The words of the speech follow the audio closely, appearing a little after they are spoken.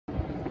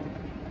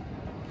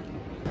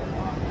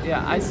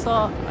Yeah,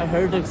 I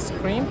heard a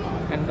scream,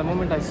 and the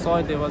moment I saw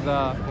it, there was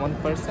one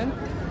person,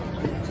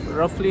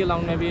 roughly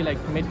around maybe like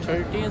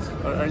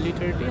mid-30s or early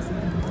 30s,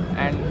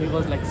 and he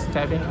was like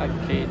stabbing a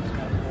kid.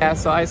 Yeah,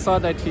 so I saw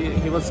that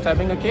he was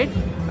stabbing a kid.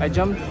 I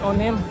jumped on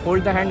him,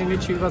 hold the hand in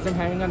which he wasn't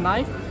having a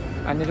knife,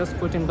 and I just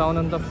put him down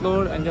on the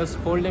floor and just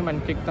hold him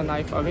and kick the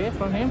knife away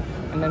from him.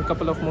 And then a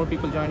couple of more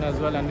people joined as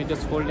well, and we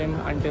just hold him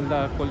until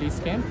the police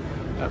came.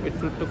 It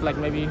took like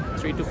maybe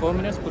 3 to 4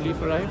 minutes. Police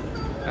arrived,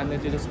 and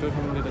they just took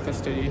him into the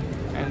custody.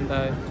 And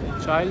the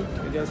child,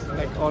 just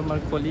like all my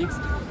colleagues,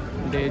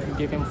 they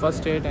gave him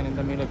first aid, and in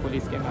the middle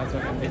police came as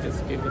well, and they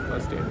just gave the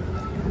first aid.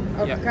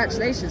 Oh, yeah.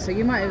 Congratulations! So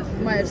you might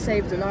have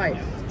saved a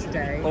life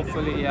today.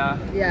 Hopefully, yeah.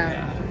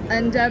 Yeah.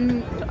 And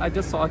I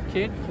just saw a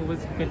kid who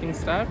was getting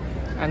stabbed,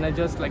 and I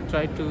just like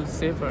tried to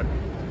save her.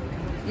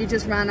 you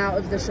just ran out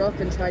of the shop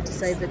and tried to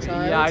save the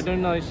child? Yeah, I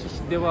don't know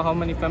there were how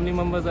many family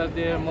members are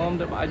there.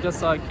 Mom, I just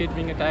saw a kid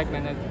being attacked,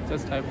 and it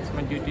was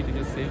my duty to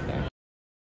just save them.